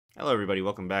Hello, everybody.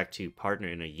 Welcome back to Partner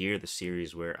in a Year, the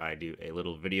series where I do a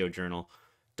little video journal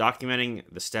documenting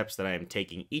the steps that I am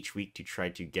taking each week to try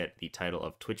to get the title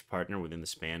of Twitch Partner within the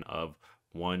span of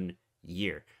 1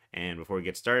 year. And before we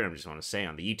get started, I just want to say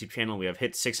on the YouTube channel, we have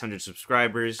hit 600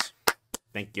 subscribers.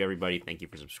 Thank you, everybody. Thank you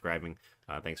for subscribing.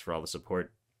 Thanks for all the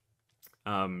support.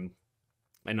 I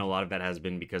know a lot of that has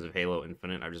been because of Halo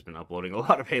Infinite. I've just been uploading a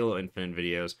lot of Halo Infinite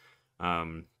videos.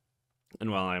 And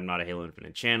while I'm not a Halo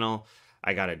Infinite channel,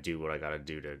 I gotta do what I gotta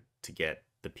do to get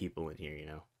the people in here,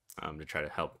 to try to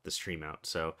help the stream out.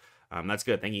 So that's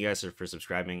good. Thank you guys for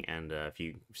subscribing. And if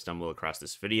you stumble across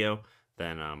this video,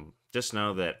 then just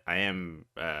know that I'm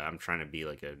trying to be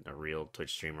like a real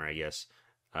Twitch streamer, I guess.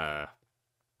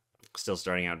 Still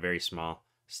starting out very small.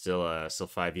 Still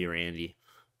 5-year Andy,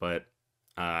 but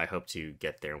I hope to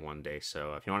get there one day.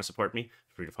 So if you want to support me,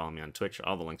 feel free to follow me on Twitch.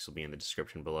 All the links will be in the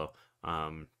description below.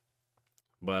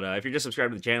 But if you're just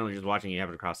subscribed to the channel and you're just watching, you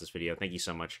haven't across this video, thank you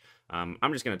so much. I'm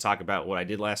just going to talk about what I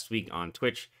did last week on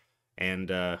Twitch and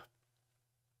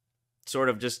sort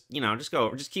of just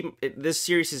keep this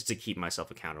series is to keep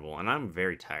myself accountable, and I'm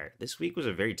very tired. This week was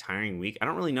a very tiring week. I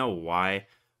don't really know why.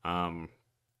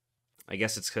 I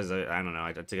guess it's because I don't know.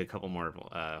 I took a couple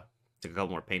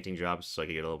more painting jobs so I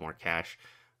could get a little more cash,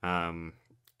 and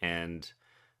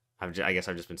I guess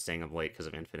I've just been staying up late because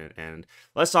of Infinite. And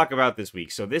let's talk about this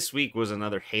week. So this week was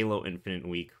another Halo Infinite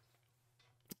week.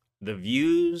 The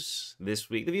views this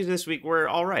week were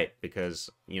all right because,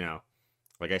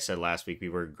 like I said last week, we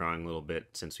were growing a little bit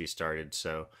since we started.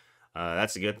 So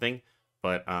that's a good thing.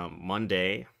 But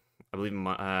Monday, I believe,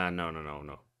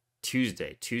 no.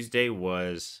 Tuesday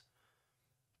was...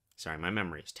 Sorry, my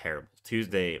memory is terrible.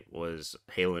 Tuesday was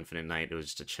Halo Infinite night. It was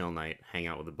just a chill night, hang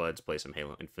out with the buds, play some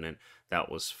Halo Infinite.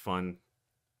 That was fun.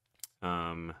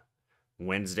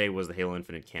 Wednesday was the Halo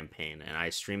Infinite campaign, and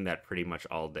I streamed that pretty much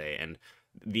all day. And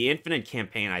the Infinite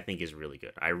campaign, I think, is really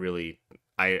good. I really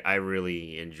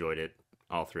enjoyed it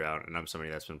all throughout, and I'm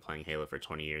somebody that's been playing Halo for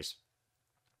 20 years.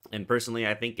 And personally,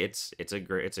 I think I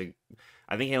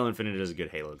think Halo Infinite is a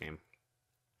good Halo game.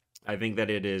 I think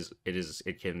that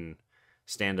it can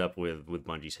stand up with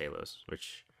Bungie's Halos,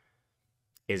 which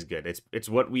is good. It's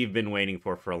what we've been waiting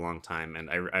for a long time, and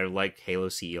I like Halo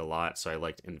CE a lot, so I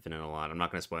liked Infinite a lot. I'm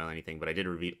not going to spoil anything, but I did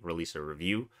release a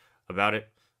review about it,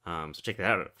 so check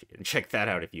that out. Check that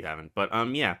out if you haven't. But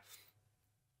yeah,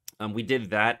 we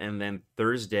did that, and then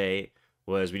Thursday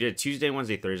we did a Tuesday,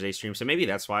 Wednesday, Thursday stream. So maybe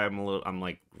that's why I'm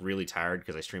like really tired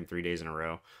because I streamed 3 days in a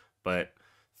row. But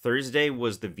Thursday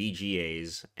was the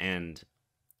VGAs, and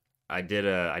I did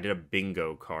a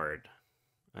bingo card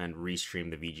and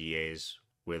restreamed the VGAs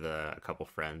with a couple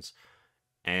friends,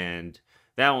 and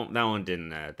that one didn't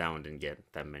get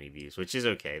that many views, which is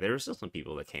okay. There were still some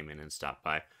people that came in and stopped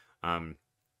by. And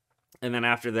then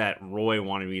after that, Roy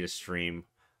wanted me to stream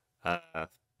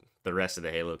the rest of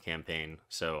the Halo campaign,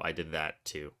 so I did that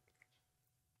too.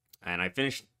 And I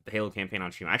finished the Halo campaign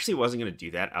on stream. I actually wasn't gonna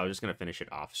do that. I was just gonna finish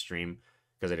it off stream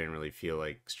because I didn't really feel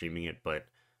like streaming it, but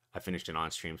I finished it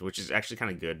on streams, which is actually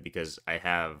kind of good because I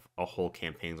have a whole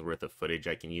campaign's worth of footage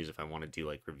I can use if I want to do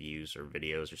like reviews or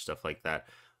videos or stuff like that.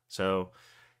 So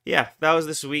yeah, that was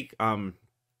this week.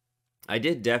 I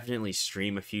did definitely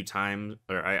stream a few times,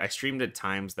 or I streamed at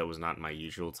times that was not my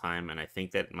usual time, and I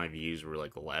think that my views were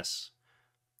like less.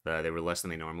 They were less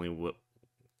than they normally would.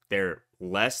 They're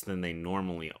less than they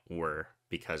normally were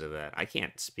because of that. I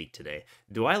can't speak today.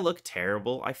 Do I look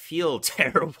terrible? I feel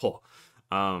terrible.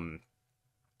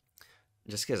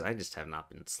 Just because I just have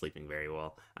not been sleeping very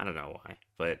well. I don't know why,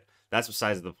 but that's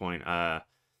besides the point.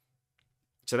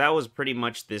 So that was pretty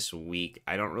much this week.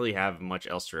 I don't really have much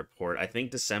else to report. I think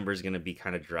December is going to be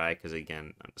kind of dry because,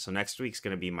 again, so next week's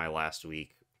going to be my last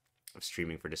week of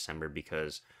streaming for December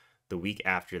because the week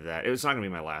after that, it's not going to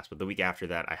be my last, but the week after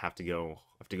that, I have to go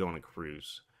on a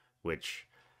cruise, which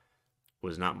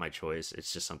was not my choice.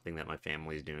 It's just something that my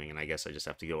family is doing, and I guess I just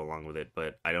have to go along with it.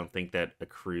 But I don't think that a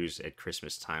cruise at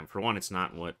Christmas time, for one, it's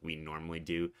not what we normally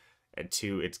do, and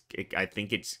two, I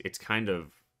think it's kind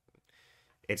of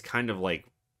like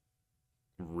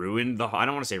ruined the. I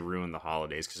don't want to say ruin the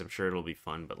holidays because I'm sure it'll be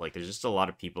fun, but like there's just a lot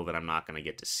of people that I'm not gonna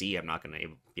get to see. I'm not gonna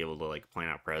be able to like plan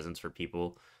out presents for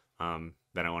people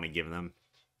that I want to give them.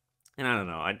 And I don't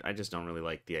know. I just don't really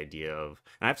like the idea of.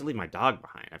 And I have to leave my dog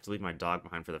behind. I have to leave my dog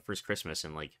behind for the first Christmas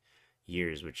in like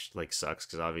years, which like sucks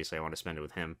because obviously I want to spend it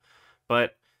with him.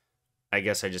 But I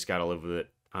guess I just gotta live with it.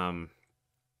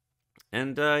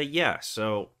 Yeah.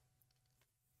 So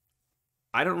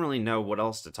I don't really know what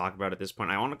else to talk about at this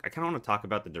point. I kind of want to talk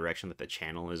about the direction that the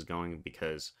channel is going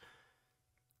because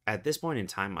at this point in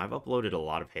time, I've uploaded a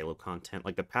lot of Halo content.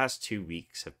 Like the past 2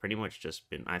 weeks have pretty much just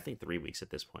been, I think 3 weeks at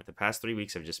this point. The past 3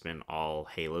 weeks have just been all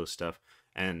Halo stuff,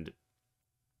 and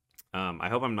I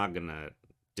hope I'm not gonna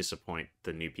disappoint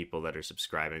the new people that are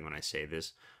subscribing when I say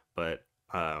this, but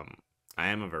I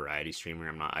am a variety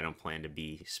streamer. I don't plan to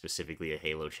be specifically a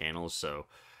Halo channel, so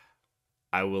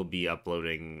I will be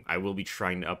uploading. I will be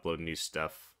trying to upload new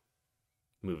stuff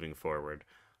moving forward.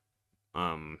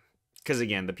 Because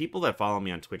again, the people that follow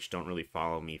me on Twitch don't really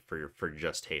follow me for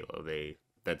just Halo.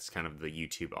 That's kind of the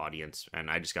YouTube audience,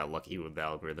 and I just got lucky with the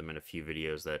algorithm and a few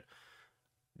videos that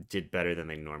did better than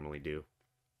they normally do.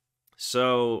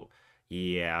 So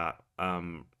yeah,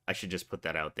 I should just put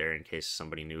that out there in case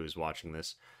somebody new is watching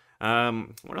this.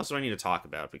 What else do I need to talk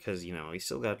about? Because we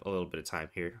still got a little bit of time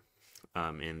here,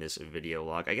 in this video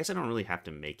log. I guess I don't really have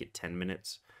to make it 10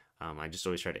 minutes. I just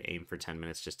always try to aim for 10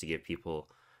 minutes just to give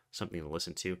people something to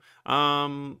listen to.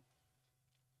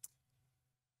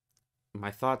 My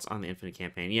thoughts on the Infinite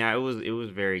campaign. Yeah, it was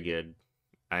very good.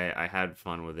 I had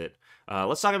fun with it.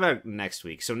 Let's talk about next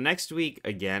week. So next week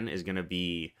again is gonna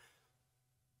be.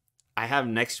 I have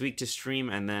next week to stream,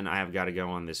 and then I have got to go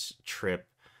on this trip,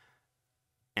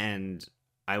 and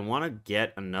I want to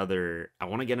get another.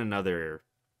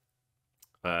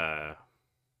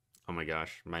 Oh my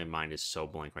gosh, my mind is so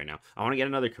blank right now. I want to get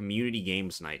another community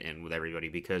games night in with everybody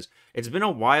because it's been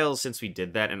a while since we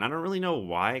did that, and I don't really know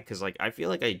why. Because I feel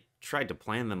like I tried to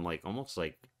plan them like almost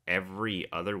like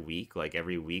every other week. Like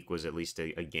every week was at least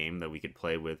a game that we could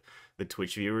play with the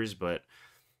Twitch viewers, but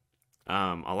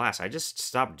alas, I just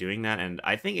stopped doing that, and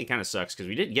I think it kind of sucks because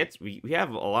we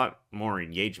have a lot more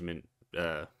engagement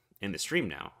in the stream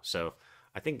now. So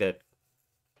I think that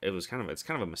it's kind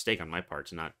of a mistake on my part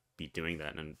to not be doing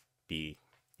that and be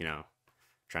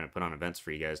trying to put on events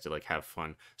for you guys to like have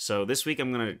fun. So this week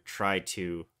I'm gonna try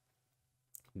to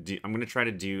do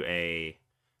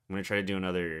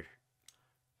another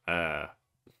I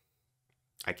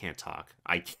can't talk.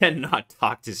 I cannot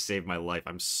talk to save my life.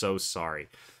 I'm so sorry.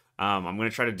 I'm going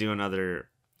to try to do another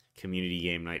community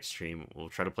game night stream. We'll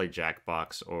try to play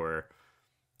Jackbox or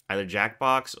either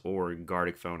Jackbox or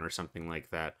Gartic Phone or something like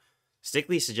that.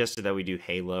 Stickley suggested that we do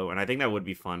Halo, and I think that would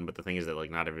be fun, but the thing is that like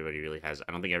not everybody really has.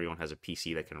 I don't think everyone has a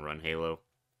PC that can run Halo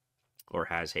or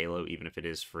has Halo, even if it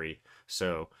is free.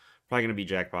 So probably going to be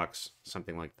Jackbox,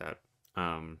 something like that.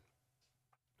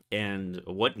 And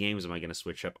what games am I going to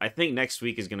switch up? I think next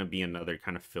week is going to be another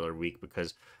kind of filler week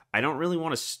because I don't really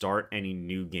want to start any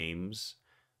new games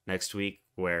next week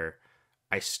where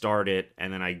I start it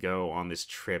and then I go on this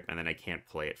trip and then I can't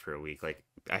play it for a week. Like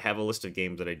I have a list of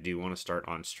games that I do want to start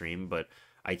on stream, but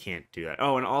I can't do that.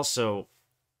 Oh, and also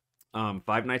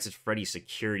Five Nights at Freddy's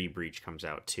Security Breach comes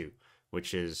out too,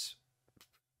 which is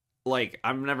like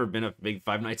I've never been a big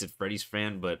Five Nights at Freddy's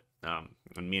fan, but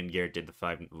when me and Garrett did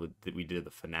we did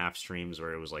the FNAF streams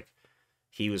where it was like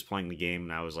he was playing the game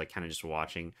and I was like kind of just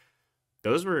watching.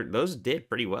 Those did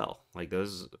pretty well. Like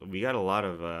those we got a lot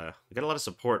of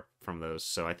support from those.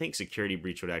 So I think Security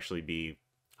Breach would actually be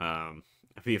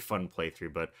a fun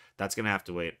playthrough, but that's gonna have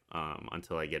to wait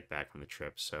until I get back from the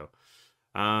trip. So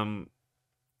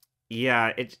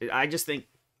yeah, I just think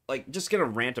like just gonna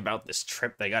rant about this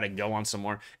trip they gotta go on some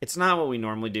more. It's not what we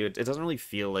normally do. It doesn't really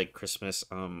feel like Christmas.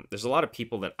 There's a lot of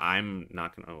people that I'm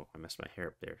not gonna. Oh, I messed my hair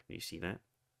up there. Do you see that?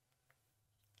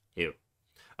 Ew.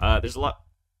 There's a lot.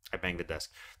 I banged the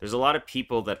desk. There's a lot of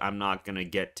people that I'm not gonna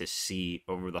get to see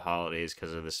over the holidays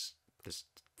because of this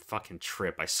fucking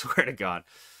trip. I swear to God.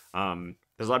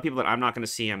 There's a lot of people that I'm not gonna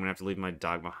see. I'm gonna have to leave my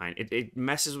dog behind. It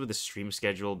messes with the stream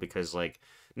schedule because like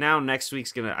now next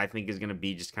week's I think is gonna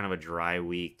be just kind of a dry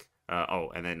week.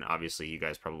 Oh, and then obviously you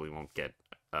guys probably won't get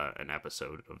an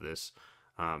episode of this,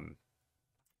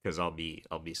 because I'll be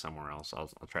somewhere else. I'll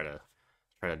try to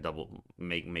double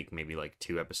make maybe like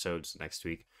 2 episodes next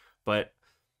week, but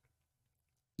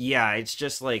yeah, it's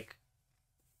just like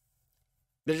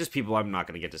there's just people I'm not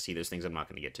going to get to see. There's things I'm not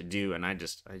going to get to do, and I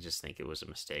just think it was a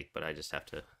mistake. But I just have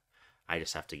to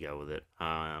go with it.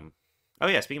 Oh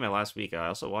yeah, speaking of my last week, I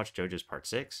also watched JoJo's Part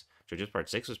 6. JoJo's Part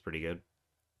 6 was pretty good.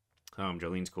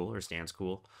 Jolene's cool, her stand's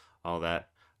cool, all that.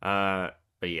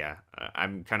 But yeah,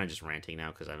 I'm kind of just ranting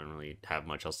now because I don't really have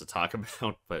much else to talk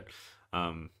about. But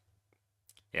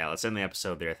yeah, let's end the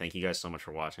episode there. Thank you guys so much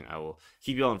for watching. I will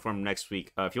keep you all informed next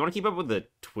week. If you want to keep up with the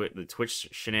Twitch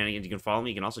shenanigans, you can follow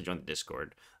me. You can also join the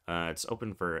Discord. It's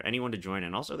open for anyone to join,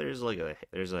 and also there's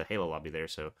a Halo lobby there.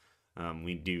 So I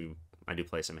do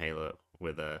play some Halo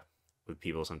with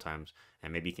people sometimes,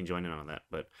 and maybe you can join in on that.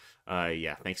 But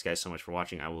yeah, thanks guys so much for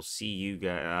watching. I will see you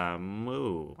guys. I don't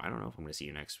know if I'm gonna see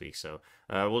you next week, so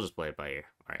we'll just play it by ear.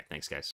 All right, thanks guys.